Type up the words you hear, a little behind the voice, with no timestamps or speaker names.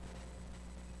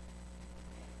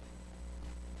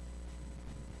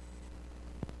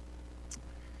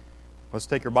Let's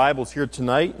take our Bibles here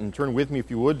tonight and turn with me, if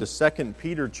you would, to 2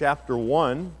 Peter chapter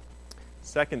 1.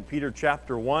 2 Peter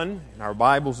chapter 1 in our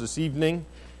Bibles this evening.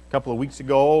 A couple of weeks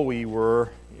ago, we were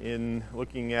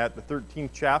looking at the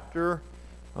 13th chapter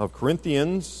of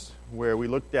Corinthians, where we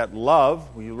looked at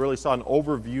love. We really saw an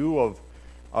overview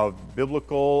of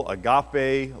biblical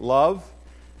agape love,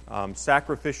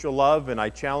 sacrificial love, and I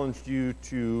challenged you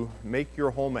to make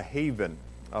your home a haven,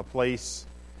 a place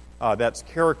that's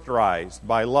characterized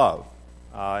by love.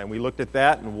 And we looked at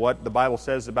that and what the Bible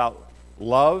says about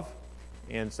love.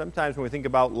 And sometimes when we think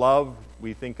about love,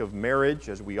 we think of marriage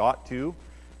as we ought to.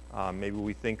 Maybe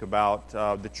we think about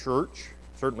the church.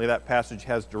 Certainly that passage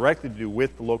has directly to do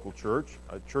with the local church.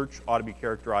 A church ought to be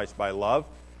characterized by love.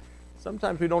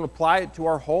 Sometimes we don't apply it to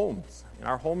our homes. And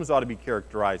our homes ought to be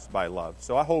characterized by love.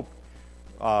 So I hope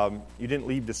you didn't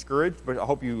leave discouraged, but I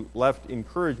hope you left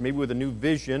encouraged, maybe with a new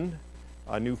vision,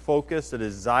 a new focus, a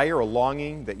desire, a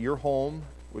longing that your home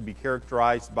would be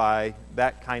characterized by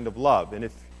that kind of love. And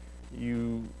if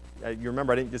you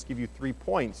remember, I didn't just give you 3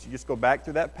 points. You just go back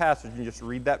to that passage and just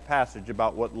read that passage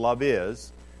about what love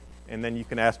is, and then you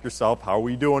can ask yourself, how are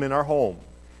we doing in our home?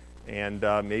 And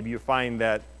maybe you find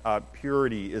that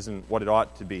purity isn't what it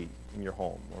ought to be in your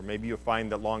home. Or maybe you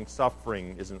find that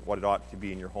long-suffering isn't what it ought to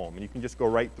be in your home. And you can just go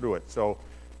right through it. So,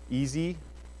 easy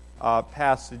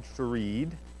passage to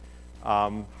read.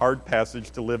 Hard passage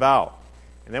to live out.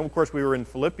 And then, of course, we were in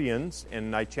Philippians,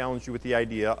 and I challenged you with the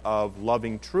idea of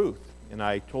loving truth. And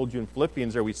I told you in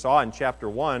Philippians, there we saw in chapter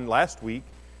 1 last week,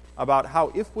 about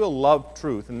how if we'll love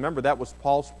truth, and remember that was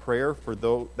Paul's prayer for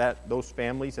those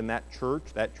families in that church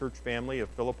family of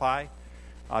Philippi,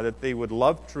 that they would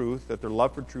love truth, that their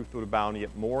love for truth would abound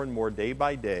yet more and more day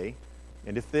by day.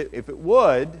 And if it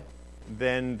would,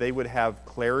 then they would have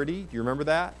clarity. Do you remember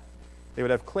that? They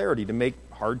would have clarity to make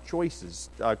hard choices,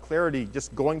 clarity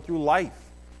just going through life.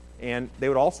 And they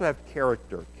would also have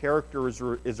character. Character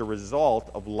is a result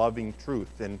of loving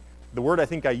truth. And the word I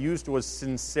think I used was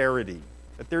sincerity,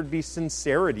 that there'd be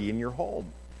sincerity in your home.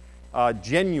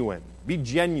 Genuine. Be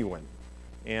genuine.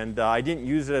 And I didn't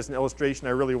use it as an illustration.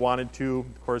 I really wanted to.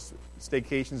 Of course,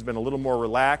 staycation's been a little more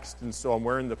relaxed, and so I'm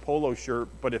wearing the polo shirt.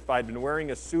 But if I'd been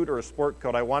wearing a suit or a sport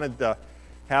coat, I wanted to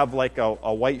have like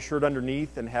a white shirt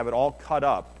underneath and have it all cut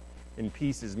up in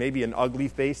pieces, maybe an ugly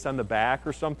face on the back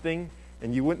or something,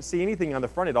 and you wouldn't see anything on the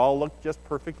front. It all looked just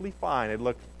perfectly fine. It'd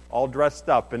look all dressed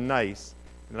up and nice.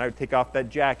 And then I would take off that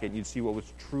jacket and you'd see what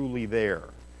was truly there.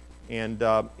 And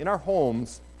in our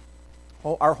homes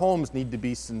need to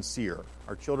be sincere.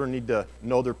 Our children need to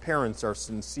know their parents are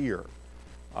sincere.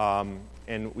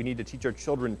 And we need to teach our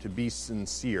children to be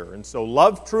sincere. And so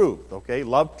love truth, okay?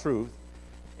 Love truth.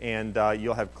 And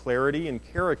you'll have clarity and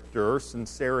character.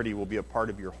 Sincerity will be a part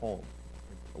of your home.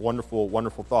 Wonderful,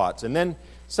 wonderful thoughts. And then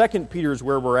 2 Peter is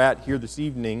where we're at here this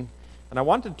evening. And I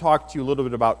wanted to talk to you a little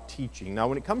bit about teaching. Now,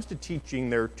 when it comes to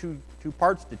teaching, there are two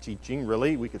parts to teaching,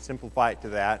 really. We could simplify it to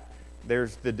that.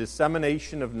 There's the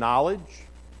dissemination of knowledge,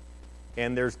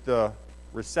 and there's the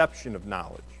reception of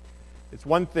knowledge. It's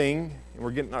one thing, and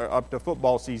we're getting up to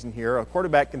football season here, a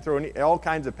quarterback can throw all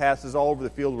kinds of passes all over the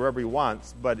field wherever he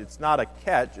wants, but it's not a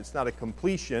catch, it's not a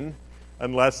completion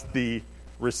unless the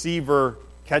receiver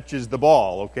catches the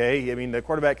ball, okay? I mean, the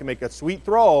quarterback can make a sweet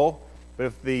throw, but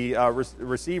if the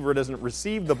receiver doesn't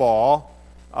receive the ball,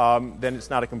 then it's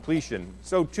not a completion.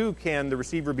 So too can the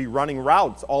receiver be running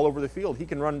routes all over the field. He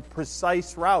can run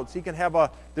precise routes. He can have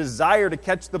a desire to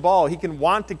catch the ball. He can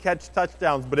want to catch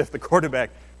touchdowns, but if the quarterback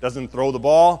doesn't throw the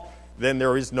ball, then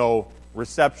there is no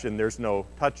reception, there's no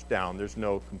touchdown, there's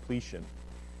no completion.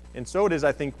 And so it is,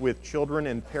 I think, with children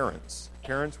and parents.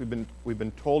 Parents, we've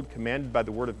been told, commanded by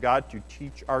the Word of God, to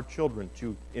teach our children,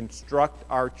 to instruct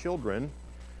our children.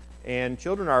 And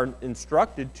children are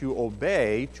instructed to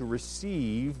obey, to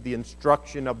receive the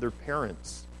instruction of their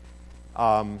parents.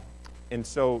 And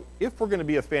so if we're going to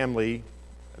be a family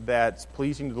that's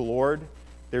pleasing to the Lord,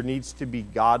 there needs to be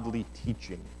godly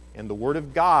teaching. And the Word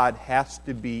of God has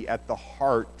to be at the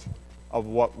heart of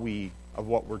what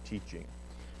we're teaching.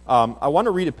 I want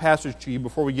to read a passage to you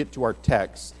before we get to our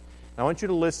text. And I want you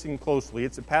to listen closely.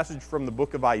 It's a passage from the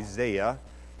book of Isaiah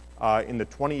in the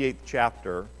 28th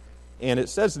chapter. And it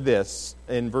says this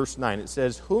in verse 9. It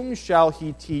says, "Whom shall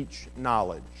he teach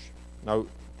knowledge?" Now,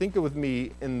 think with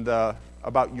me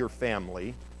about your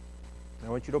family. I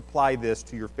want you to apply this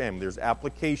to your family. There's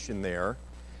application there.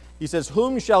 He says,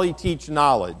 "Whom shall he teach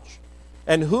knowledge?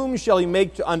 And whom shall he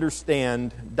make to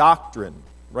understand doctrine?"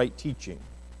 Right teaching.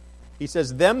 He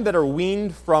says, "Them that are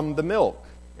weaned from the milk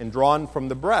and drawn from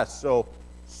the breast." So,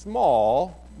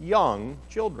 small, young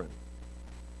children.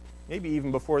 Maybe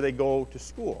even before they go to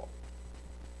school.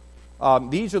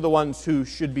 These are the ones who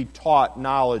should be taught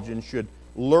knowledge and should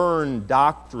learn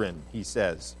doctrine, he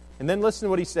says. And then listen to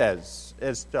what he says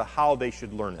as to how they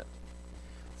should learn it.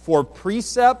 For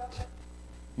precept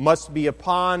must be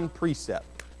upon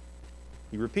precept.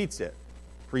 He repeats it.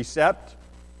 Precept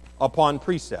upon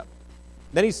precept.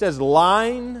 Then he says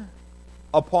line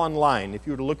upon line. If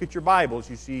you were to look at your Bibles,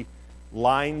 you see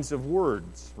lines of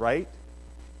words, right?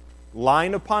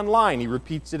 Line upon line. He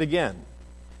repeats it again.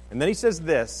 And then he says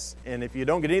this, and if you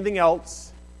don't get anything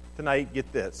else tonight,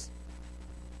 get this.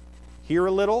 Here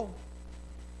a little,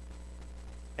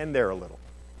 and there a little.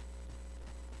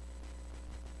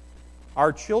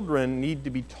 Our children need to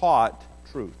be taught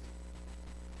truth.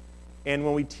 And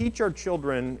when we teach our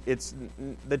children,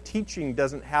 the teaching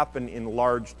doesn't happen in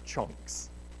large chunks.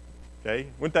 Okay?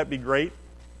 Wouldn't that be great?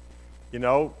 You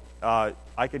know,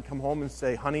 I could come home and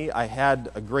say, honey, I had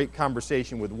a great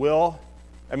conversation with Will.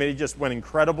 I mean, it just went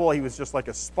incredible. He was just like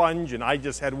a sponge, and I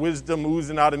just had wisdom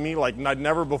oozing out of me like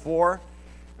never before.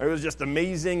 It was just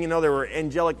amazing. You know, there were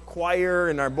angelic choir,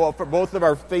 and both of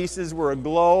our faces were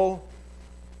aglow.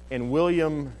 And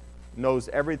William knows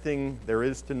everything there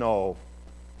is to know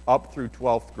up through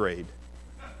 12th grade.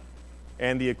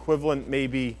 And the equivalent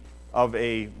maybe of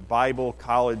a Bible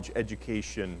college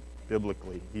education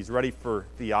biblically. He's ready for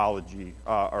theology,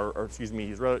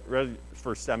 he's ready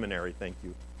for seminary, thank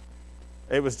you.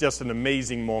 It was just an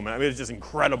amazing moment. I mean, it was just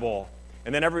incredible.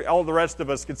 And then all the rest of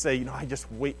us could say, you know, I just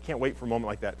can't wait for a moment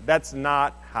like that. That's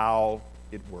not how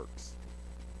it works.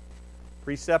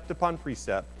 Precept upon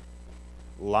precept,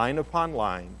 line upon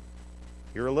line,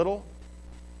 here a little,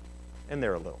 and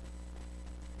there a little.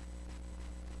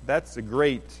 That's a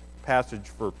great passage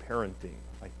for parenting,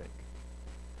 I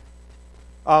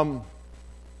think.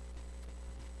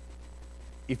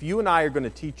 If you and I are going to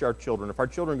teach our children, if our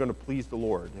children are going to please the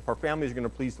Lord, if our families are going to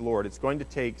please the Lord, it's going to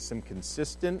take some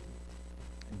consistent,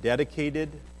 dedicated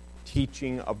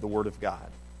teaching of the Word of God.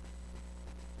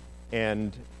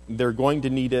 And they're going to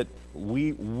need it.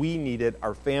 We need it.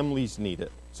 Our families need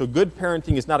it. So good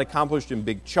parenting is not accomplished in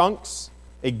big chunks.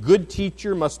 A good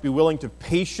teacher must be willing to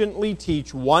patiently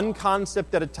teach one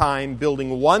concept at a time,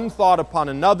 building one thought upon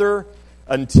another,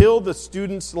 until the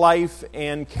student's life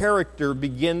and character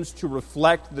begins to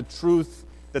reflect the truth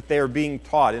that they are being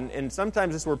taught. And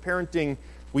sometimes as we're parenting,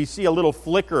 we see a little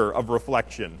flicker of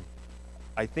reflection.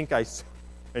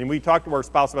 And we talked to our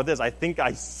spouse about this, I think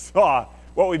I saw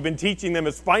what we've been teaching them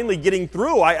is finally getting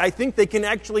through. I think they can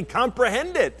actually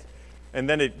comprehend it. And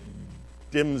then it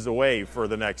dims away for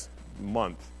the next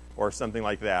month or something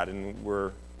like that, and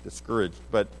we're discouraged.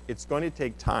 But it's going to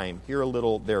take time. Here a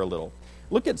little, there a little.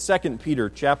 Look at 2 Peter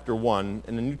chapter 1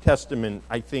 in the New Testament,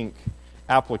 I think,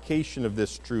 application of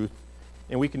this truth.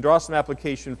 And we can draw some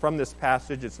application from this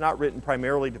passage. It's not written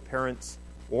primarily to parents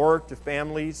or to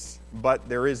families, but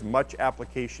there is much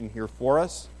application here for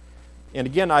us. And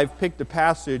again, I've picked a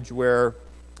passage where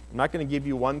I'm not going to give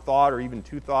you one thought or even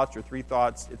two thoughts or three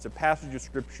thoughts. It's a passage of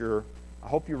Scripture. I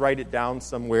hope you write it down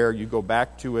somewhere. You go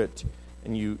back to it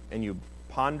and you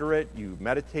ponder it, you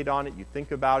meditate on it, you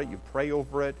think about it, you pray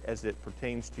over it as it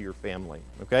pertains to your family.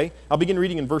 Okay? I'll begin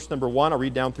reading in verse number 1. I'll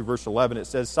read down through verse 11. It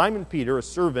says, Simon Peter, a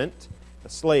servant, a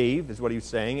slave is what he's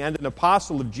saying, and an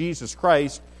apostle of Jesus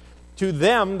Christ, to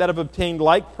them that have obtained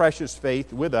like precious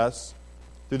faith with us,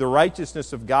 through the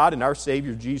righteousness of God and our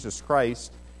Savior Jesus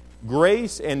Christ,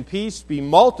 grace and peace be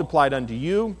multiplied unto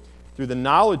you through the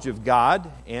knowledge of God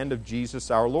and of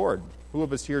Jesus our Lord. Who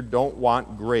of us here don't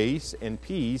want grace and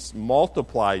peace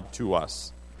multiplied to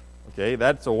us? Okay,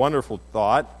 that's a wonderful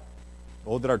thought.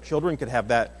 Oh, that our children could have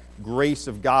that grace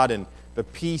of God and the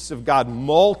peace of God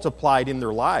multiplied in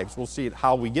their lives. We'll see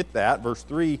how we get that. Verse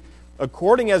 3,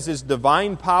 according as His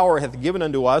divine power hath given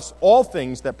unto us all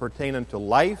things that pertain unto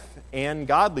life and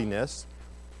godliness,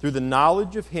 through the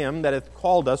knowledge of Him that hath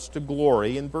called us to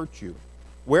glory and virtue,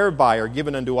 whereby are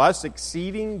given unto us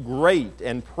exceeding great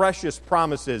and precious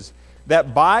promises,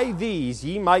 that by these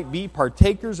ye might be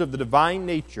partakers of the divine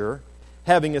nature,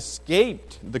 having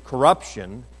escaped the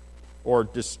corruption or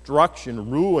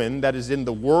destruction, ruin that is in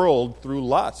the world through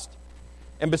lust.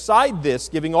 And beside this,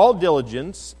 giving all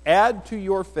diligence, add to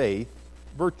your faith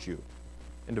virtue,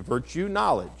 and to virtue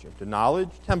knowledge, and to knowledge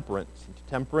temperance, and to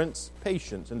temperance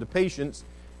patience, and to patience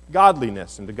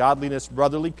godliness, and to godliness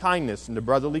brotherly kindness, and to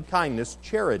brotherly kindness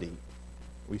charity.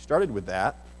 We started with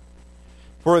that.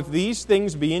 For if these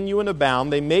things be in you and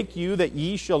abound, they make you that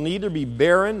ye shall neither be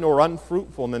barren nor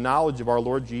unfruitful in the knowledge of our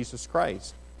Lord Jesus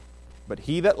Christ. But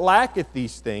he that lacketh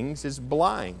these things is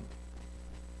blind.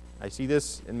 I see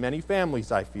this in many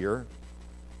families, I fear.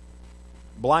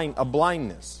 A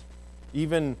blindness.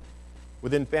 Even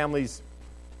within families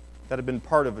that have been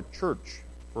part of a church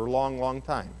for a long, long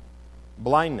time.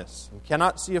 Blindness, and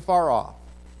cannot see afar off,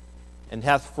 and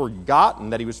hath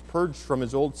forgotten that he was purged from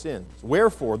his old sins.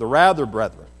 Wherefore, the rather,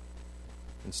 brethren,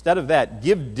 instead of that,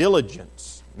 give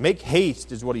diligence, make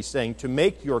haste, is what he's saying, to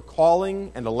make your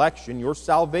calling and election, your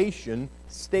salvation,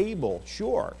 stable,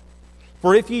 sure.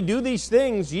 For if ye do these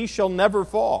things, ye shall never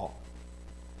fall.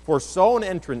 For so an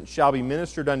entrance shall be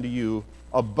ministered unto you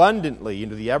abundantly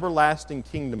into the everlasting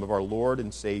kingdom of our Lord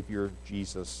and Savior,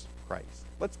 Jesus Christ.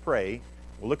 Let's pray.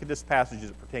 We'll look at this passage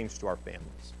as it pertains to our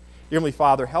families. Dear Heavenly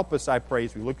Father, help us, I pray,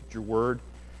 as we look at your word.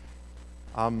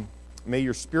 May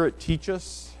your Spirit teach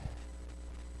us.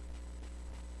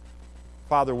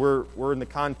 Father, we're in the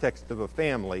context of a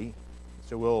family,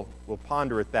 so we'll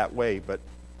ponder it that way. But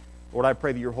Lord, I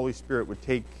pray that your Holy Spirit would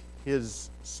take his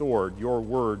sword, your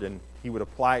word, and he would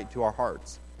apply it to our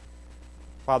hearts.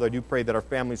 Father, I do pray that our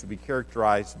families would be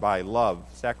characterized by love,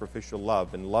 sacrificial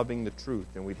love, and loving the truth,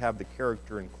 and we'd have the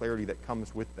character and clarity that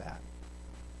comes with that.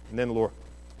 And then,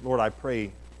 Lord, I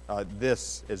pray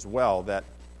this as well, that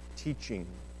teaching,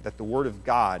 that the Word of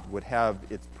God would have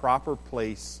its proper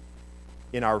place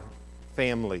in our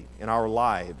family, in our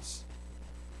lives.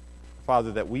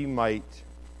 Father, that we might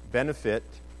benefit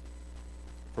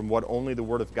from what only the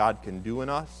Word of God can do in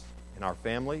us, in our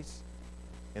families,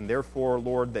 and therefore,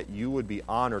 Lord, that you would be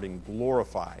honored and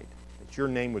glorified, that your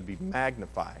name would be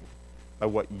magnified by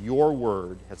what your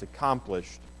Word has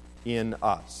accomplished in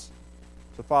us.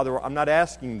 So, Father, I'm not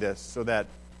asking this so that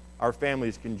our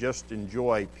families can just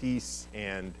enjoy peace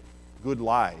and good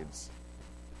lives,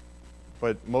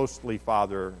 but mostly,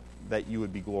 Father, that you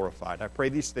would be glorified. I pray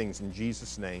these things in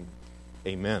Jesus' name.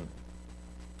 Amen.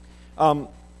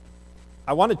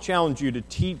 I want to challenge you to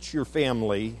teach your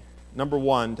family, number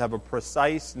one, to have a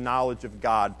precise knowledge of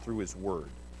God through his word.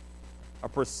 A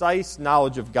precise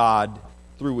knowledge of God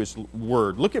through his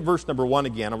word. Look at verse number 1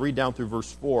 again. I'll read down through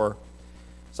verse 4.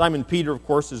 Simon Peter, of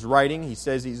course, is writing. He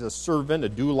says he's a servant, a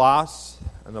doulos,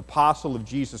 an apostle of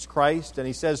Jesus Christ. And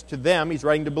he says to them, he's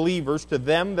writing to believers, to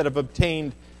them that have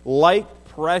obtained like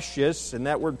precious, and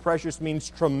that word precious means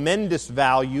tremendous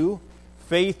value,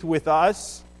 faith with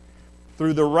us,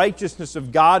 through the righteousness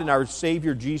of God and our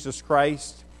Savior Jesus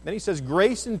Christ. Then he says,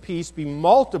 grace and peace be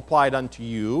multiplied unto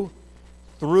you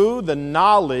through the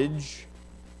knowledge,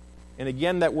 and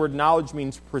again that word knowledge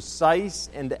means precise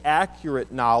and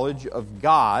accurate knowledge of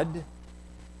God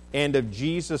and of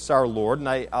Jesus our Lord. And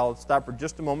I'll stop for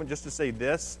just a moment just to say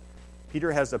this.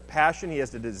 Peter has a passion, he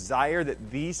has a desire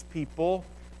that these people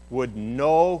would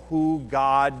know who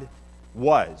God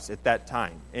was at that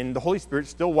time. And the Holy Spirit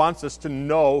still wants us to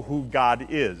know who God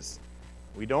is.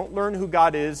 We don't learn who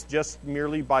God is just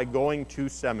merely by going to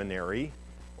seminary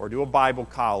or to a Bible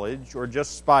college or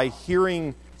just by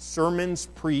hearing sermons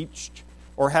preached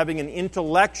or having an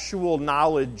intellectual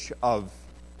knowledge of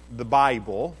the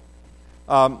Bible.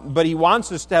 But he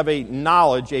wants us to have a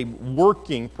knowledge, a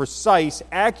working, precise,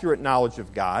 accurate knowledge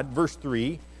of God. Verse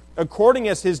 3, according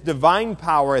as his divine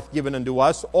power hath given unto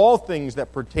us all things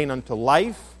that pertain unto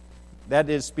life. That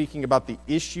is speaking about the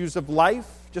issues of life,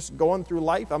 just going through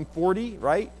life. I'm 40,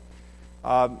 right?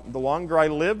 The longer I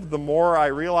live, the more I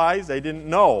realize I didn't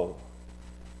know.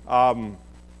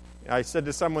 I said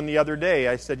to someone the other day,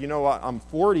 I said, you know what, I'm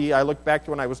 40. I look back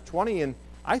to when I was 20, and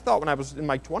I thought when I was in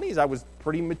my 20s, I was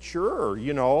pretty mature,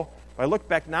 you know. But I look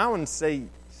back now and say,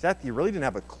 Seth, you really didn't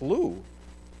have a clue.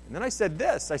 And then I said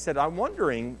this. I said, I'm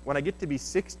wondering, when I get to be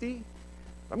 60,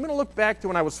 I'm going to look back to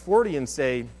when I was 40 and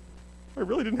say, I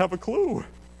really didn't have a clue.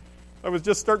 I was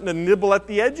just starting to nibble at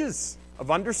the edges of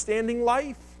understanding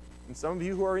life. And some of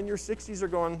you who are in your 60s are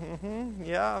going,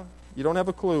 yeah, you don't have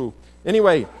a clue.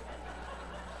 Anyway,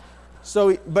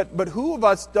 so, but who of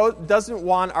us doesn't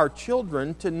want our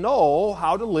children to know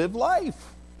how to live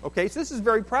life? Okay, so this is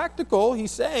very practical.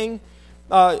 He's saying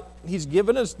he's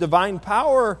given us divine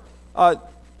power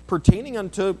pertaining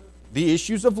unto the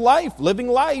issues of life, living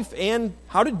life, and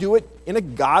how to do it in a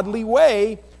godly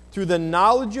way through the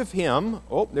knowledge of him.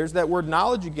 Oh, there's that word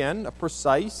knowledge again, a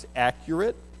precise,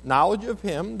 accurate knowledge of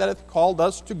him that hath called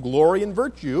us to glory and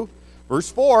virtue. Verse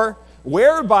 4,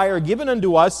 whereby are given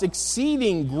unto us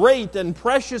exceeding great and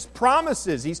precious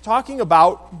promises. He's talking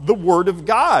about the Word of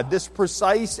God, this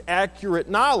precise, accurate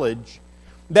knowledge,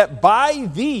 that by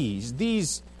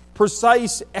these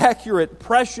precise, accurate,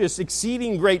 precious,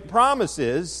 exceeding great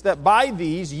promises, that by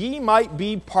these ye might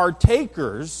be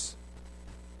partakers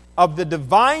of the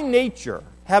divine nature,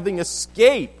 having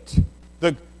escaped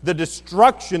the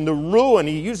destruction, the ruin,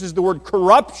 he uses the word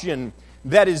corruption,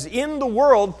 that is in the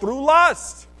world through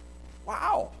lust.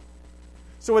 Wow.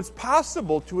 So it's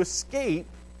possible to escape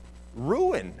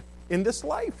ruin in this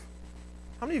life.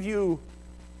 How many of you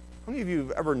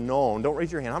have ever known, don't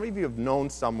raise your hand, how many of you have known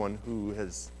someone who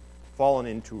has fallen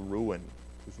into ruin,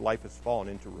 whose life has fallen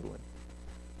into ruin?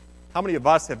 How many of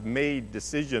us have made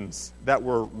decisions that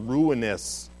were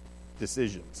ruinous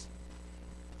decisions?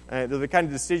 They're the kind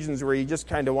of decisions where you just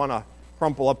kind of want to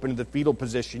crumple up into the fetal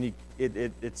position.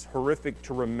 It's horrific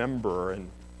to remember. And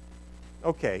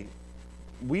okay,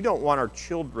 we don't want our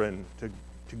children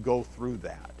to go through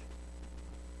that.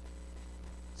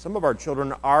 Some of our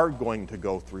children are going to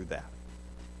go through that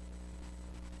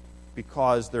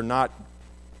because they're not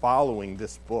following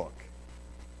this book.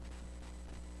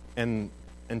 And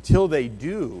until they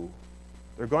do,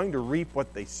 they're going to reap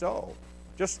what they sow,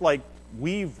 just like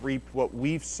we've reaped what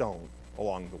we've sown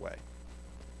along the way.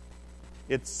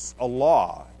 It's a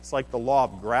law. It's like the law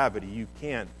of gravity. You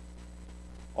can't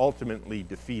ultimately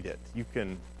defeat it.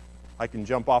 I can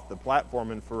jump off the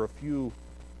platform, and for a few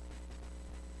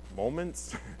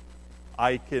moments,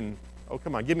 oh,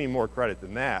 come on, give me more credit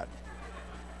than that.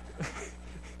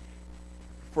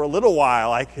 For a little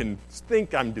while, I can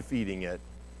think I'm defeating it.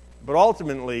 But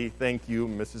ultimately, thank you,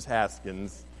 Mrs.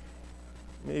 Haskins,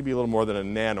 maybe a little more than a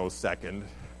nanosecond,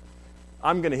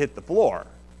 I'm going to hit the floor.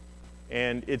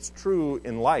 And it's true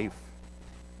in life.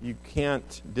 You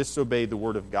can't disobey the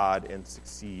Word of God and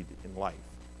succeed in life.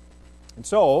 And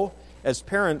so, as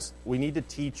parents, we need to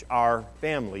teach our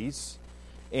families,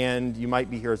 and you might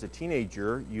be here as a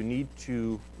teenager, you need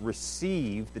to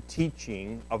receive the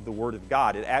teaching of the Word of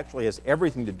God. It actually has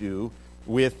everything to do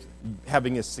with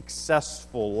having a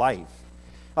successful life.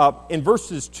 In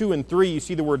verses 2 and 3, you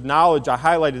see the word knowledge. I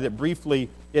highlighted it briefly.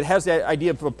 It has the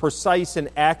idea of a precise and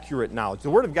accurate knowledge. The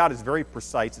Word of God is very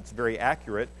precise. It's very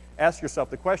accurate. Ask yourself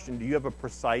the question, do you have a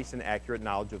precise and accurate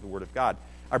knowledge of the Word of God?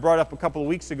 I brought up a couple of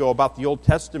weeks ago about the Old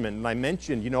Testament, and I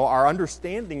mentioned, our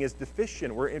understanding is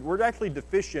deficient. We're actually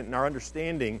deficient in our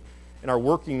understanding and our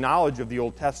working knowledge of the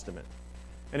Old Testament.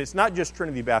 And it's not just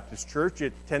Trinity Baptist Church.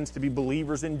 It tends to be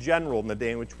believers in general in the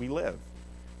day in which we live.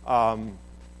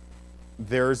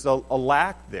 There's a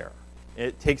lack there.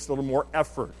 It takes a little more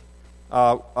effort.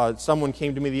 Someone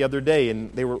came to me the other day,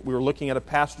 and we were looking at a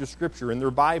passage of Scripture in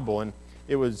their Bible, and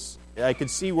I could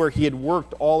see where he had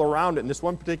worked all around it. In this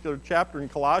one particular chapter in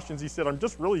Colossians, he said, I'm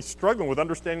just really struggling with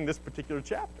understanding this particular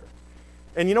chapter.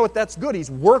 And you know what? That's good.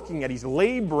 He's working at it. He's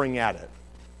laboring at it.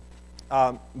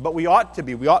 But we ought to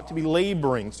be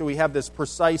laboring, so we have this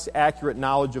precise, accurate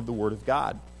knowledge of the Word of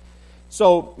God.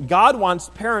 So God wants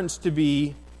parents to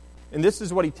be, and this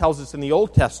is what He tells us in the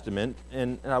Old Testament,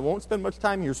 and I won't spend much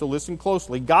time here, so listen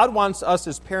closely. God wants us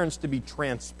as parents to be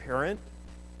transparent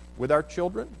with our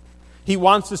children. He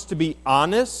wants us to be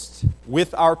honest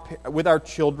with our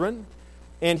children.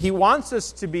 And He wants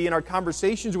us to be, in our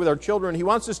conversations with our children, He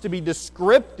wants us to be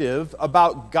descriptive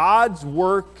about God's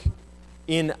work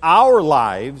in our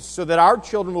lives so that our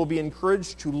children will be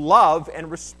encouraged to love and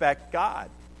respect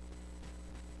God.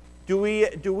 Do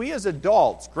we as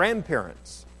adults,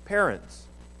 grandparents, parents,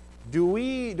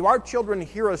 do our children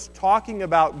hear us talking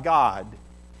about God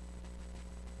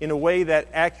in a way that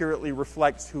accurately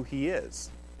reflects who He is?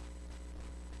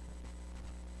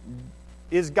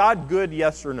 Is God good,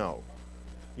 yes or no?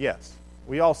 Yes.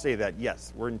 We all say that,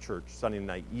 yes. We're in church Sunday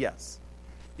night, yes.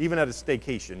 Even at a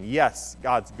staycation, yes,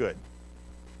 God's good.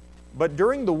 But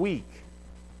during the week,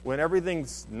 when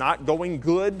everything's not going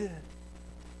good,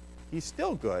 He's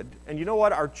still good. And you know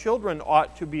what? Our children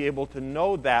ought to be able to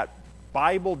know that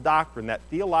Bible doctrine, that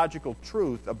theological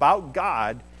truth about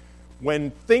God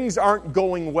when things aren't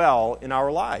going well in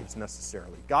our lives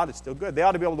necessarily. God is still good. They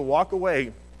ought to be able to walk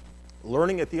away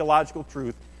learning a theological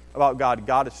truth about God.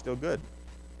 God is still good.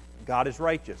 God is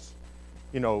righteous.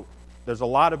 There's a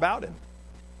lot about Him.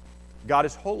 God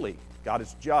is holy. God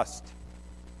is just.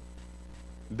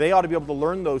 They ought to be able to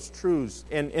learn those truths.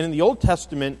 And in the Old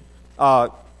Testament,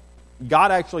 God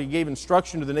actually gave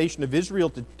instruction to the nation of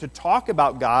Israel to talk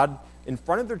about God in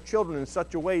front of their children in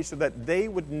such a way so that they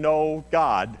would know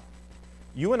God.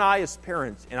 You and I as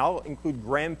parents, and I'll include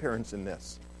grandparents in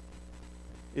this,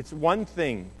 it's one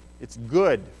thing. It's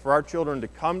good for our children to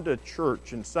come to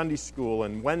church and Sunday school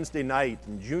and Wednesday night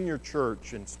and junior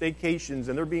church and staycations,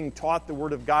 and they're being taught the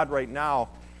Word of God right now.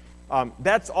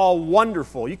 That's all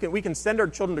wonderful. We can send our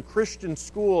children to Christian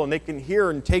school, and they can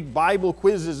hear and take Bible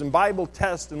quizzes and Bible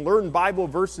tests and learn Bible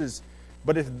verses.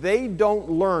 But if they don't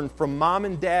learn from mom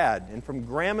and dad and from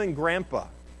grandma and grandpa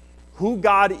who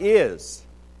God is,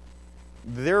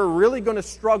 they're really going to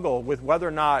struggle with whether or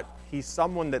not He's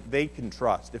someone that they can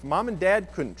trust. If mom and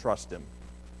dad couldn't trust Him,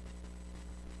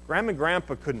 grandma and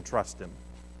grandpa couldn't trust Him,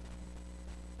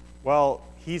 well,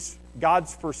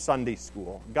 God's for Sunday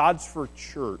school. God's for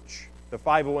church, the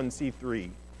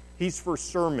 501c3. He's for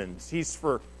sermons. He's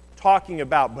for talking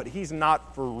about, but he's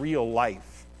not for real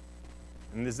life.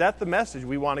 And is that the message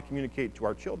we want to communicate to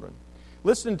our children?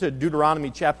 Listen to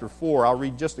Deuteronomy chapter 4. I'll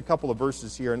read just a couple of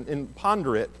verses here and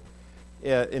ponder it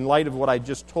in light of what I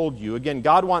just told you. Again,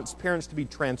 God wants parents to be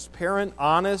transparent,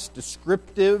 honest,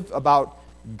 descriptive about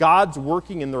God's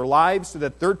working in their lives so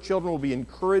that their children will be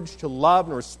encouraged to love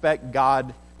and respect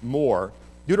God more.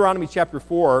 Deuteronomy chapter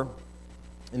 4,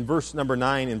 in verse number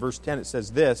 9 and verse 10, it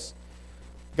says this.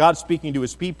 God speaking to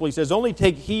his people, he says, "Only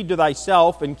take heed to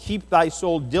thyself and keep thy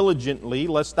soul diligently,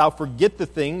 lest thou forget the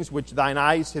things which thine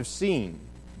eyes have seen,"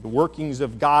 the workings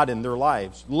of God in their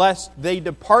lives, "lest they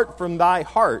depart from thy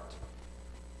heart,"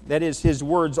 that is his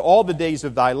words, "all the days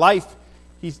of thy life."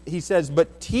 He says,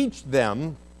 "But teach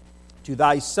them to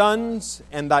thy sons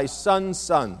and thy sons'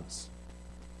 sons."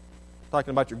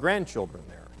 Talking about your grandchildren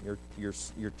there,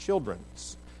 your children.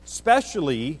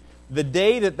 "Especially the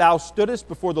day that thou stoodest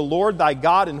before the Lord thy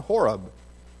God in Horeb,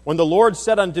 when the Lord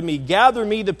said unto me, Gather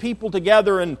me the people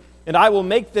together, and I will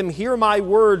make them hear my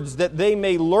words, that they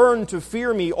may learn to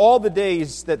fear me all the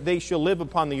days that they shall live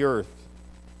upon the earth,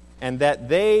 and that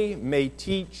they may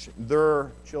teach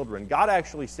their children." God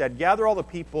actually said, gather all the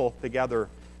people together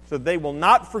so they will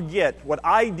not forget what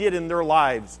I did in their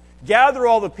lives. Gather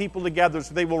all the people together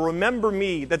so they will remember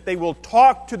me, that they will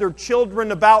talk to their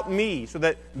children about me, so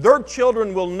that their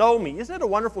children will know me. Isn't it a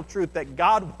wonderful truth that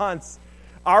God wants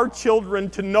our children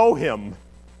to know him?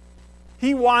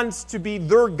 He wants to be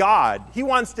their God. He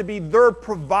wants to be their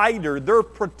provider, their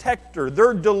protector,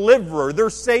 their deliverer, their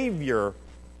Savior.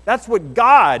 That's what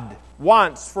God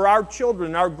wants for our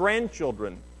children, our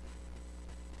grandchildren.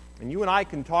 And you and I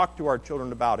can talk to our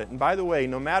children about it. And by the way,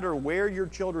 no matter where your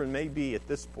children may be at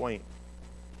this point,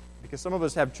 because some of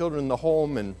us have children in the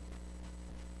home, and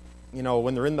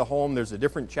when they're in the home, there's a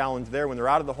different challenge there. When they're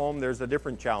out of the home, there's a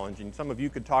different challenge. And some of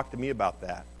you could talk to me about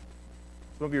that.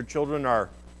 Some of your children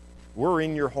were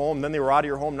in your home, then they were out of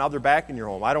your home, now they're back in your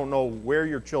home. I don't know where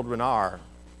your children are.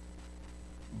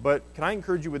 But can I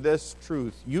encourage you with this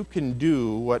truth? You can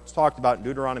do what's talked about in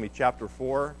Deuteronomy chapter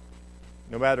 4,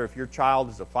 no matter if your child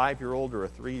is a 5-year-old or a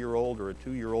 3-year-old or a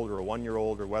 2-year-old or a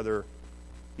 1-year-old, or whether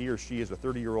he or she is a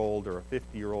 30-year-old or a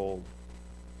 50-year-old.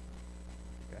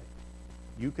 Okay.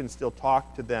 You can still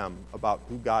talk to them about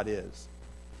who God is.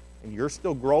 And you're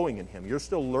still growing in him. You're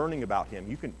still learning about him.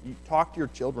 You talk to your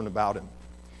children about him.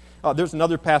 There's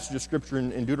another passage of Scripture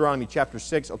in Deuteronomy chapter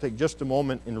 6. I'll take just a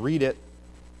moment and read it.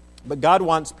 But God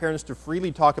wants parents to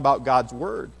freely talk about God's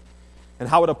Word and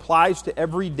how it applies to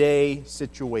everyday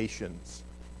situations.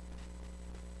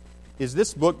 Is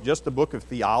this book just a book of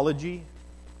theology?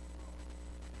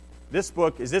 Is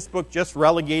this book just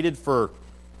relegated for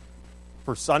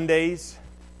Sundays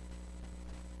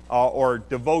or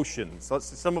devotions?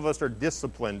 Some of us are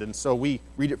disciplined, and so we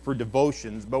read it for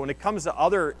devotions. But when it comes to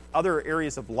other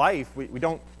areas of life, we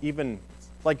don't even,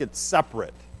 it's like it's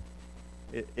separate.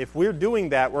 If we're doing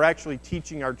that, we're actually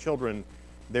teaching our children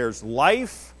there's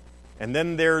life and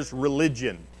then there's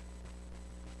religion.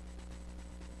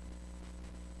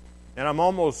 And I'm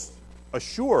almost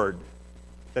assured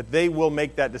that they will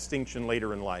make that distinction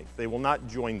later in life. They will not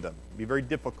join them. It'll be very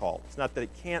difficult. It's not that it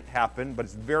can't happen, but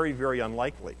it's very, very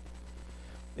unlikely.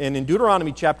 And in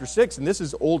Deuteronomy chapter 6, and this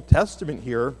is Old Testament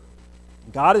here,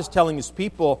 God is telling his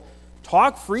people,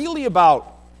 talk freely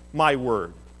about my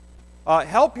word.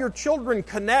 Help your children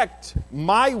connect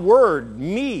my word,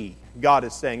 me, God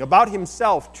is saying, about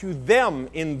himself to them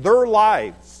in their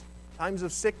lives. Times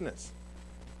of sickness,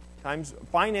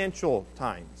 financial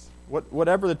times,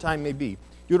 whatever the time may be.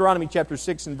 Deuteronomy chapter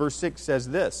 6 and verse 6 says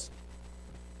this,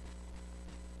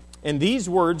 "And these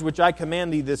words which I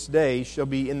command thee this day shall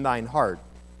be in thine heart,"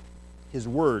 his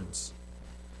words,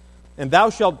 "and thou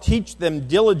shalt teach them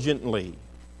diligently."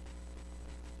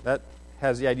 That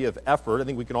has the idea of effort. I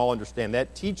think we can all understand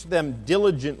that. "Teach them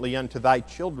diligently unto thy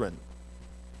children,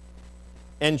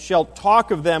 and shalt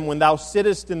talk of them when thou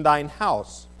sittest in thine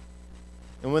house,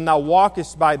 and when thou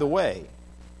walkest by the way,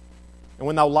 and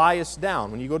when thou liest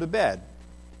down, when you go to bed,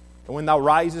 and when thou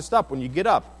risest up, when you get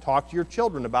up." Talk to your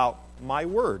children about my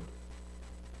word.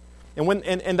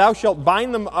 And thou shalt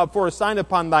bind them for a sign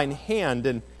upon thine hand,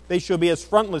 and they shall be as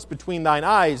frontlets between thine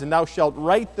eyes, and thou shalt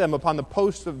write them upon the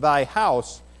posts of thy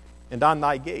house and on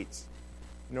thy gates.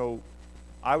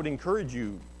 I would encourage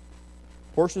you,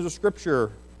 portions of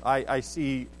Scripture, I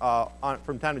see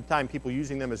from time to time people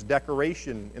using them as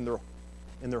decoration in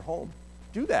their home.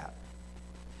 Do that.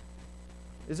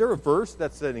 Is there a verse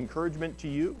that's an encouragement to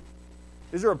you?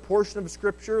 Is there a portion of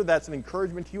Scripture that's an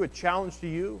encouragement to you, a challenge to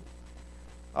you?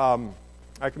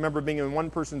 I can remember being in one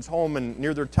person's home, and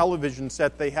near their television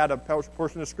set they had a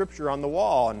portion of Scripture on the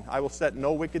wall, and I will set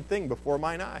no wicked thing before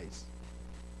mine eyes.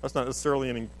 That's not necessarily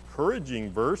an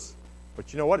encouraging verse,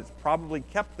 but you know what? It's probably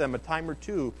kept them a time or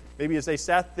two. Maybe as they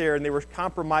sat there and they were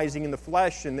compromising in the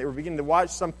flesh and they were beginning to watch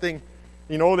something,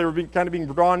 they were kind of being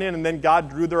drawn in, and then God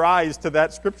drew their eyes to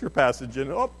that Scripture passage,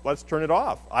 and let's turn it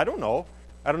off. I don't know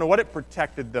what it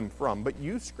protected them from, but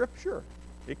use Scripture.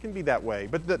 It can be that way.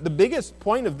 But the biggest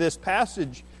point of this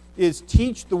passage is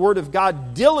teach the Word of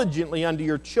God diligently unto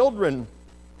your children.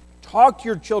 Talk to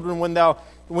your children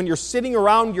when you're sitting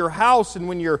around your house and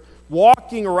when you're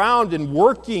walking around and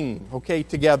working,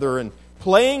 together and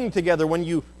playing together, when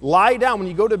you lie down, when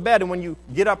you go to bed, and when you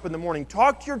get up in the morning.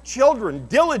 Talk to your children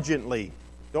diligently.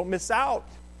 Don't miss out.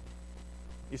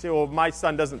 You say, well, my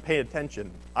son doesn't pay attention.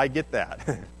 I get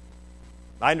that.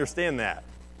 I understand that.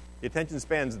 The attention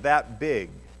span's that big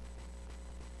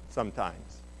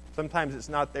sometimes. Sometimes it's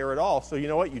not there at all. So you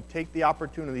know what? You take the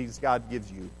opportunities God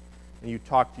gives you, and you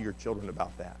talk to your children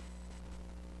about that.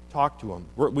 Talk to them.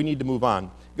 We need to move on.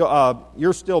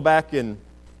 You're still back in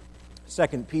 2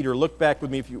 Peter. Look back with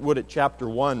me, if you would, at chapter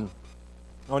 1.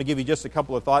 I want to give you just a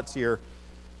couple of thoughts here.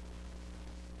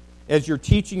 As you're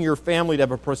teaching your family to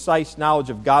have a precise knowledge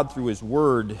of God through His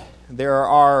Word, there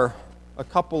are a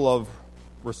couple of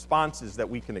responses that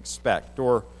we can expect,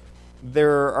 or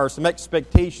there are some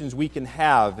expectations we can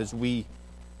have as we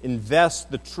invest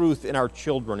the truth in our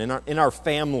children, in our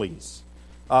families.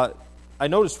 I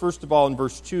notice, first of all, in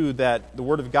verse 2 that the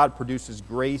Word of God produces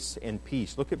grace and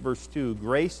peace. Look at verse 2.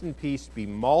 Grace and peace be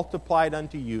multiplied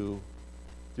unto you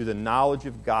through the knowledge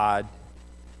of God,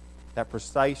 that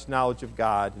precise knowledge of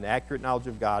God, an accurate knowledge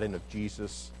of God and of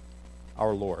Jesus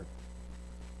our Lord.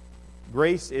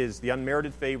 Grace is the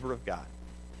unmerited favor of God.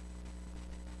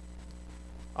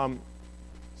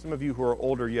 Some of you who are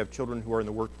older, you have children who are in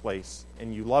the workplace,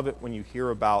 and you love it when you hear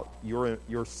about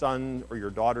your son or your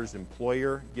daughter's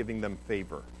employer giving them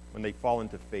favor. When they fall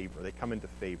into favor, they come into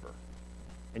favor.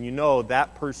 And you know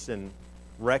that person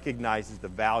recognizes the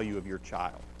value of your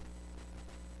child.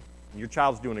 Your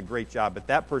child's doing a great job, but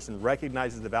that person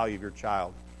recognizes the value of your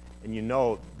child. And you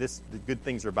know the good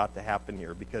things are about to happen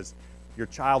here because your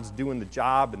child's doing the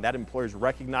job, and that employer's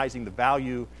recognizing the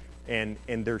value, and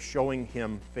they're showing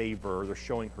him favor, or they're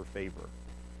showing her favor.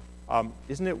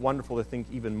 Isn't it wonderful to think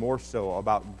even more so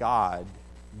about God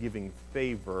giving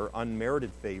favor,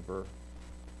 unmerited favor,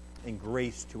 and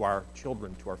grace to our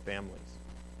children, to our families?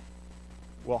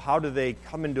 Well, how do they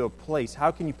come into a place?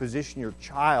 How can you position your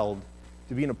child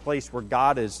to be in a place where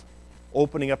God is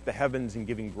opening up the heavens and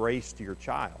giving grace to your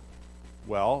child?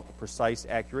 Well, a precise,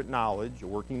 accurate knowledge, a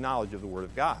working knowledge of the Word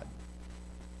of God.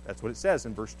 That's what it says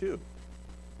in verse 2.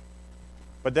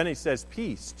 But then he says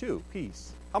peace, too,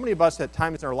 peace. How many of us at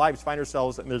times in our lives find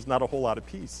ourselves and there's not a whole lot of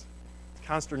peace?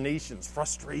 Consternations,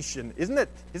 frustration. Isn't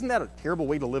that a terrible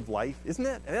way to live life? Isn't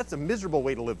it? And that's a miserable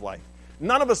way to live life.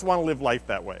 None of us want to live life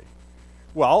that way.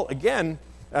 Well, again,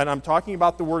 and I'm talking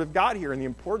about the Word of God here and the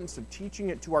importance of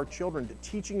teaching it to our children, to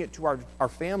teaching it to our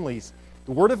families.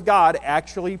 The Word of God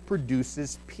actually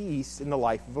produces peace in the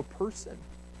life of a person.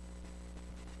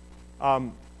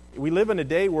 We live in a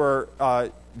day where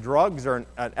drugs are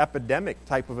an epidemic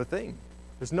type of a thing.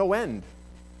 There's no end.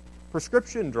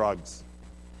 Prescription drugs.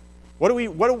 What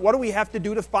do we have to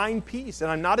do to find peace?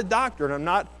 And I'm not a doctor, and I'm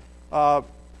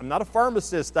not a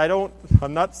pharmacist.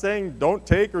 I'm not saying don't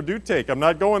take or do take. I'm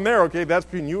not going there, okay? That's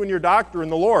between you and your doctor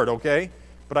and the Lord, okay?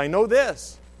 But I know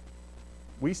this.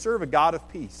 We serve a God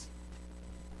of peace.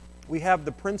 We have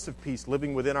the Prince of Peace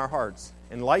living within our hearts.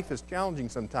 And life is challenging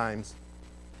sometimes.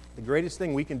 The greatest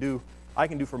thing I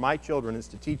can do for my children is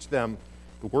to teach them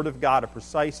the Word of God, a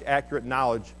precise, accurate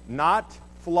knowledge, not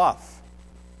fluff,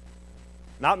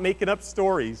 not making up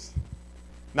stories,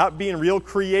 not being real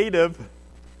creative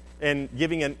and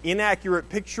giving an inaccurate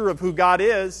picture of who God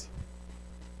is,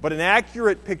 but an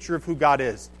accurate picture of who God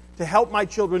is. To help my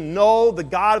children know the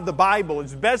God of the Bible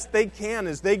as best they can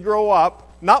as they grow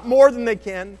up, not more than they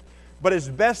can, but as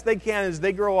best they can as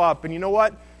they grow up. And you know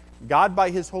what? God, by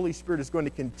His Holy Spirit, is going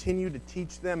to continue to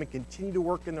teach them and continue to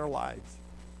work in their lives.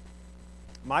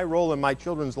 My role in my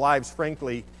children's lives,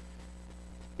 frankly,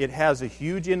 it has a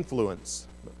huge influence.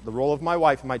 The role of my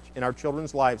wife in our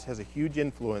children's lives has a huge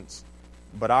influence.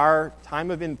 But our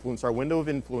time of influence, our window of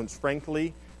influence,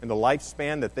 frankly, and the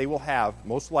lifespan that they will have,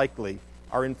 most likely,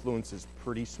 our influence is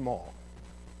pretty small.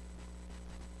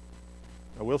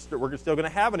 Now, we're still going to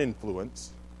have an influence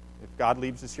if God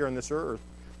leaves us here on this earth.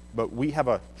 But we have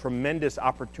a tremendous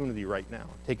opportunity right now.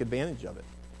 Take advantage of it.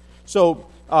 So,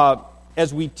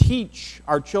 as we teach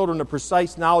our children a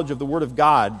precise knowledge of the Word of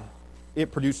God,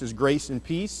 it produces grace and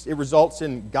peace. It results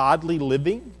in godly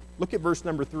living. Look at verse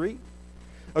number 3.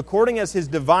 According as his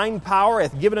divine power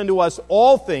hath given unto us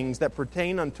all things that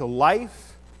pertain unto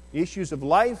life, issues of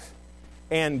life,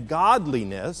 and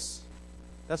godliness.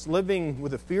 That's living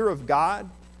with a fear of God.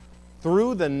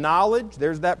 Through the knowledge,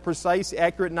 there's that precise,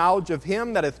 accurate knowledge of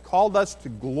him that hath called us to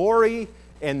glory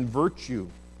and virtue.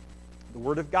 The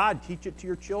Word of God, teach it to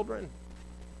your children.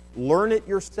 Learn it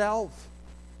yourself.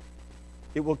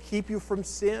 It will keep you from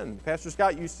sin. Pastor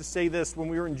Scott used to say this when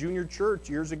we were in junior church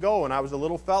years ago, and I was a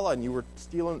little fella, and you were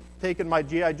taking my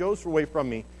G.I. Joes away from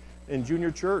me in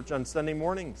junior church on Sunday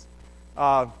mornings.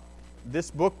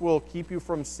 This book will keep you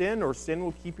from sin, or sin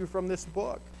will keep you from this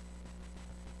book.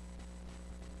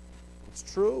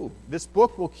 It's true. This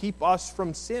book will keep us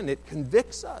from sin. It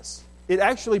convicts us. It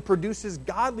actually produces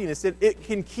godliness. It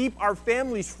can keep our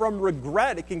families from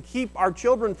regret. It can keep our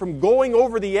children from going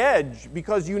over the edge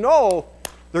because you know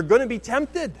they're going to be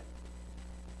tempted.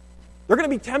 They're going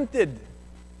to be tempted.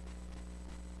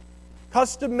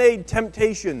 Custom-made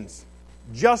temptations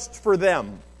just for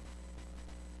them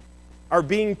are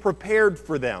being prepared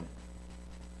for them.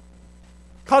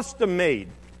 Custom-made.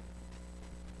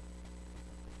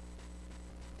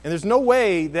 And there's no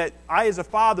way that I as a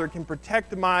father can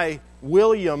protect my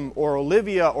William or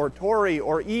Olivia or Tori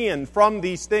or Ian from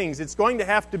these things. It's going to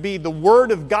have to be the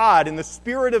Word of God and the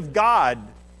Spirit of God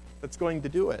that's going to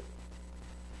do it.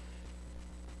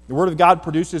 The Word of God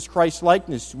produces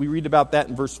Christ-likeness. We read about that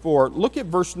in verse 4. Look at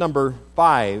verse number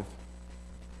 5.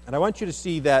 And I want you to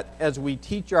see that as we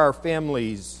teach our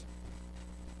families,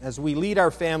 as we lead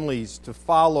our families to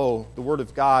follow the Word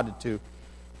of God,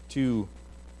 to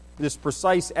this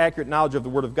precise, accurate knowledge of the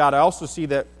Word of God, I also see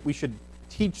that we should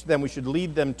teach them, we should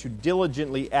lead them to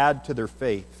diligently add to their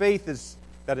faith. Faith is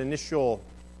that initial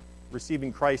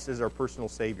receiving Christ as our personal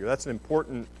Savior. That's an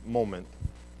important moment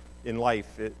in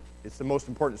life. It's the most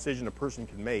important decision a person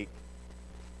can make.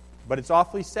 But it's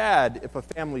awfully sad if a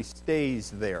family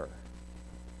stays there.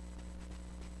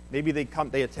 Maybe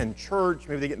they attend church,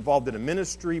 maybe they get involved in a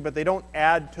ministry, but they don't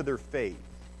add to their faith.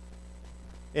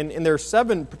 And there are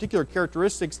 7 particular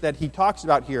characteristics that he talks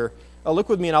about here. Look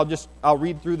with me, and I'll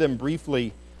read through them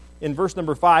briefly. In verse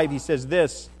number 5, he says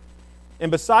this,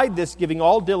 "And beside this, giving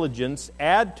all diligence,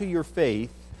 add to your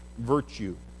faith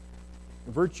virtue."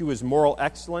 Virtue is moral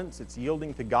excellence. It's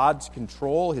yielding to God's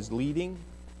control, His leading.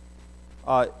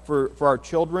 For our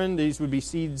children, these would be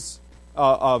seeds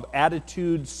of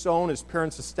attitudes sown as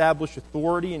parents establish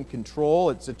authority and control.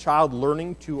 It's a child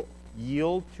learning to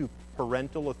yield to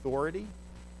parental authority.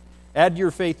 Add to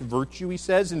your faith virtue, he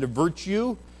says, and to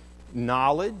virtue,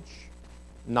 knowledge.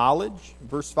 Knowledge,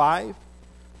 verse 5.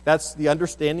 That's the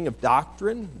understanding of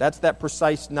doctrine. That's that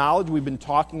precise knowledge we've been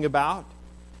talking about.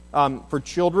 For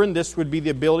children, this would be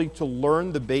the ability to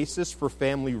learn the basis for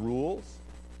family rules.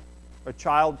 A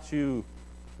child to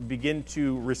begin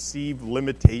to receive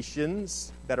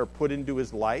limitations that are put into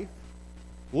his life.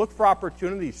 Look for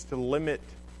opportunities to limit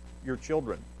your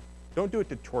children. Don't do it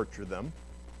to torture them,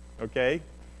 okay?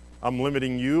 I'm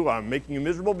limiting you. I'm making you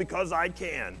miserable because I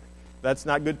can. That's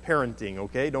not good parenting,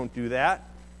 okay? Don't do that.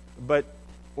 But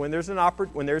when there's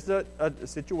a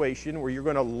situation where you're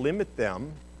going to limit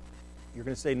them, you're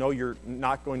going to say, no, you're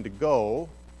not going to go,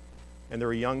 and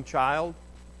they're a young child,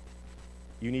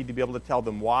 you need to be able to tell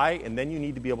them why, and then you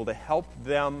need to be able to help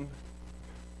them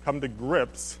come to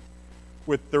grips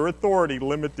with their authority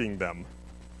limiting them.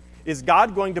 Is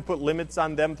God going to put limits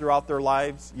on them throughout their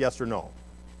lives? Yes or no?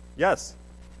 Yes.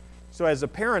 So as a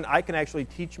parent, I can actually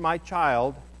teach my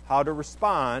child how to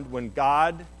respond when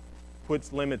God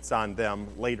puts limits on them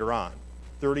later on,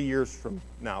 30 years from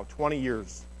now, 20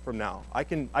 years from now. I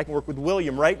can work with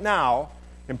William right now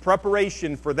in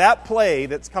preparation for that play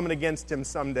that's coming against him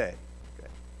someday. Okay.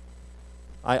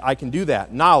 I can do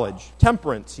that. Knowledge.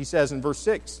 Temperance, he says in verse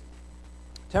 6.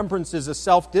 Temperance is a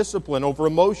self-discipline over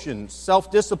emotions,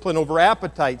 self-discipline over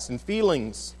appetites and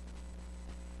feelings.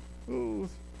 Ooh,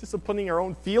 disciplining our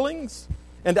own feelings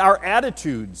and our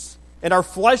attitudes and our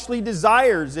fleshly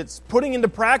desires. It's putting into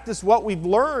practice what we've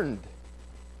learned.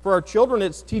 For our children,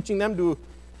 it's teaching them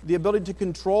the ability to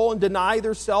control and deny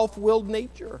their self-willed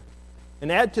nature.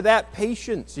 And add to that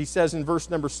patience, he says in verse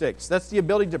number 6. That's the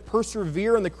ability to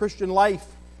persevere in the Christian life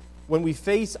when we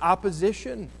face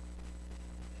opposition.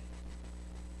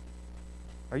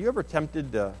 Are you ever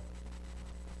tempted to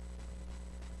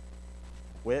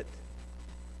quit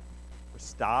or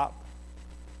stop?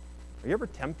 Are you ever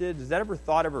tempted? Does that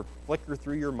thought ever flicker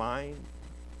through your mind?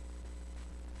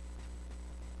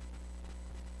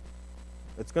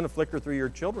 It's going to flicker through your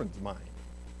children's mind.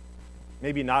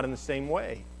 Maybe not in the same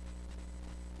way.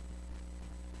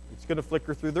 It's going to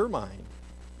flicker through their mind.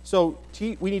 So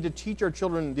we need to teach our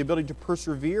children the ability to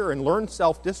persevere and learn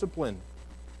self-discipline.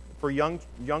 For young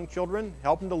children,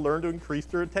 help them to learn to increase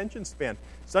their attention span.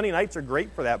 Sunday nights are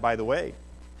great for that, by the way.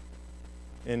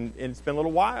 And it's been a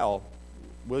little while.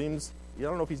 Williams, I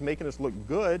don't know if he's making us look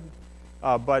good,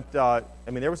 but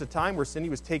there was a time where Cindy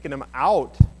was taking him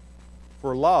out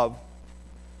for love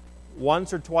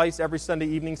once or twice every Sunday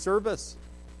evening service.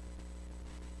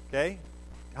 Okay?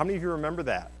 How many of you remember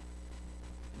that?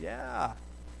 Yeah.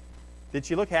 Did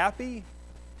she look happy?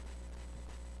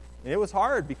 And it was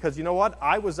hard because, you know what?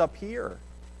 I was up here.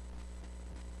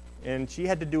 And she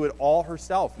had to do it all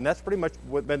herself. And that's pretty much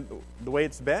been the way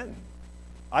it's been.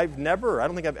 I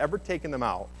don't think I've ever taken them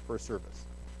out for a service.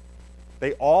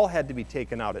 They all had to be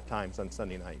taken out at times on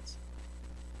Sunday nights.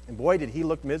 And boy, did he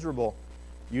look miserable.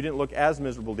 You didn't look as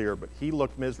miserable, dear, but he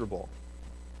looked miserable.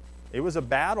 It was a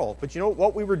battle. But you know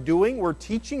what we were doing? We're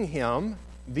teaching him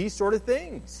these sort of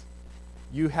things.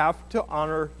 You need to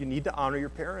honor your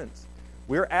parents.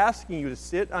 We're asking you to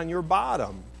sit on your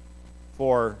bottom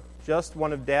for just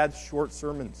one of Dad's short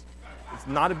sermons. It's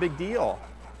not a big deal.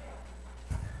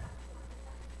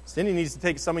 Cindy needs to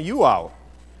take some of you out.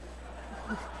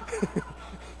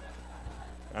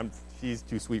 She's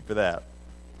too sweet for that.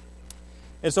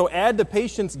 And so add to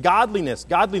patience godliness.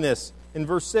 Godliness, in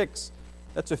verse 6,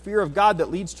 that's a fear of God that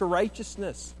leads to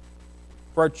righteousness.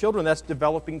 For our children, that's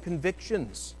developing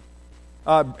convictions.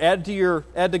 Add to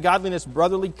godliness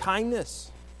brotherly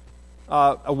kindness,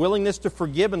 a willingness to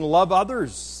forgive and love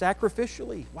others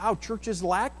sacrificially. Wow, churches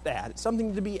lack that. It's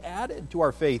something to be added to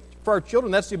our faith. For our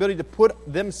children, that's the ability to put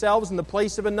themselves in the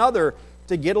place of another,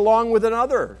 to get along with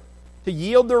another, to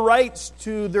yield their rights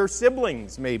to their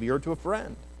siblings, maybe, or to a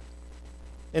friend.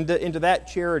 Into that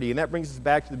charity, and that brings us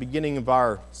back to the beginning of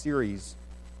our series.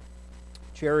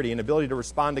 Charity, an ability to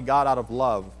respond to God out of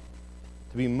love,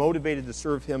 to be motivated to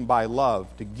serve Him by love,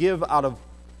 to give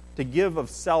of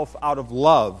self out of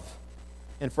love.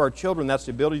 And for our children, that's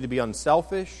the ability to be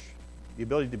unselfish, the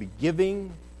ability to be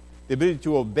giving, the ability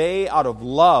to obey out of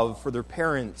love for their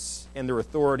parents and their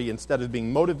authority instead of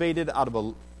being motivated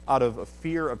out of a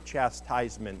fear of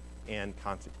chastisement and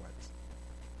consequence.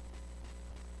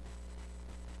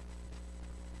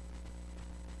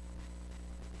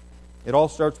 It all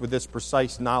starts with this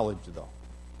precise knowledge, though.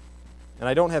 And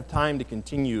I don't have time to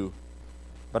continue,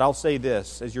 but I'll say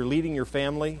this. As you're leading your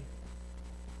family,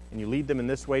 and you lead them in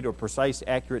this way to a precise,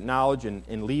 accurate knowledge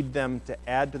and lead them to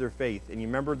add to their faith, and you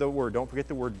remember the word, don't forget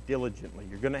the word diligently.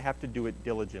 You're going to have to do it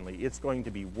diligently. It's going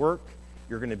to be work.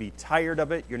 You're going to be tired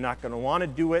of it. You're not going to want to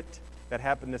do it. That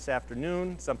happened this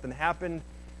afternoon. Something happened,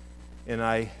 and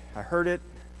I heard it.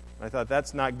 I thought,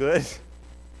 that's not good.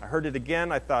 I heard it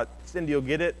again. I thought, Cindy will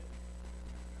get it.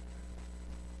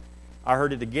 I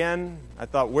heard it again. I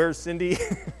thought, where's Cindy?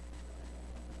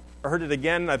 I heard it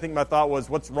again. I think my thought was,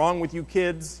 what's wrong with you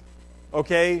kids?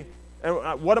 Okay?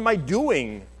 And what am I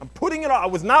doing? I'm putting it on. I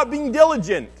was not being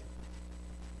diligent.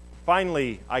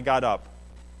 Finally, I got up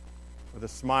with a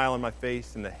smile on my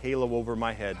face and a halo over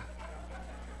my head.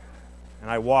 And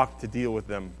I walked to deal with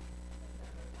them.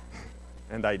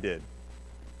 And I did.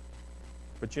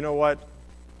 But you know what?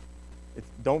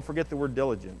 Don't forget the word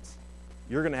diligence.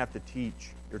 You're going to have to teach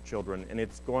your children, and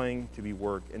it's going to be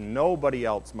work. And nobody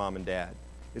else, Mom and Dad,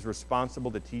 is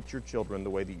responsible to teach your children the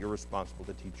way that you're responsible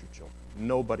to teach your children.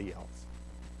 Nobody else.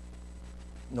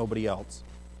 Nobody else.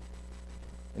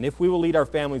 And if we will lead our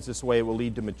families this way, it will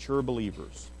lead to mature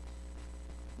believers.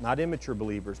 Not immature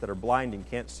believers that are blind and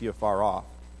can't see afar off.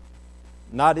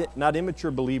 Not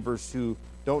immature believers who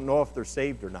don't know if they're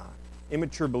saved or not.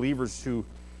 Immature believers who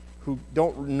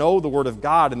don't know the Word of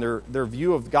God, and their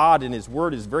view of God and His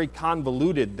Word is very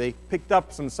convoluted. They picked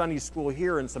up some Sunday school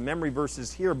here and some memory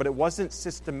verses here, but it wasn't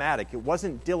systematic. It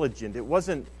wasn't diligent. It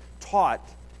wasn't taught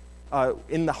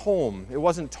in the home. It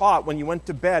wasn't taught when you went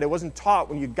to bed. It wasn't taught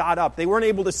when you got up. They weren't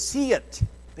able to see it.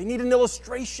 They need an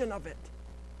illustration of it.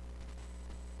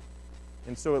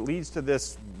 And so it leads to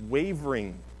this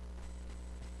wavering.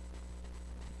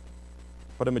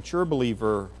 But a mature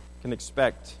believer can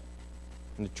expect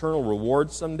an eternal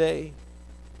reward someday,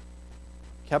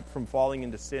 kept from falling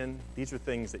into sin. These are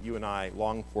things that you and I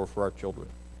long for our children.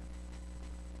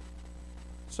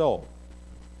 So,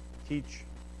 teaching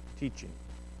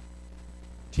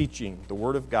the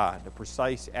Word of God, a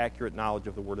precise, accurate knowledge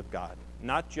of the Word of God.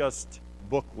 Not just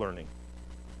book learning.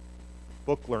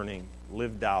 Book learning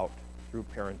lived out through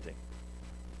parenting,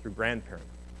 through grandparenting,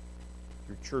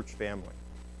 through church family.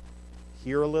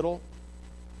 Here a little,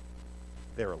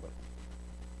 there a little.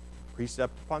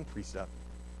 Precept upon precept,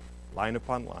 line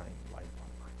upon line,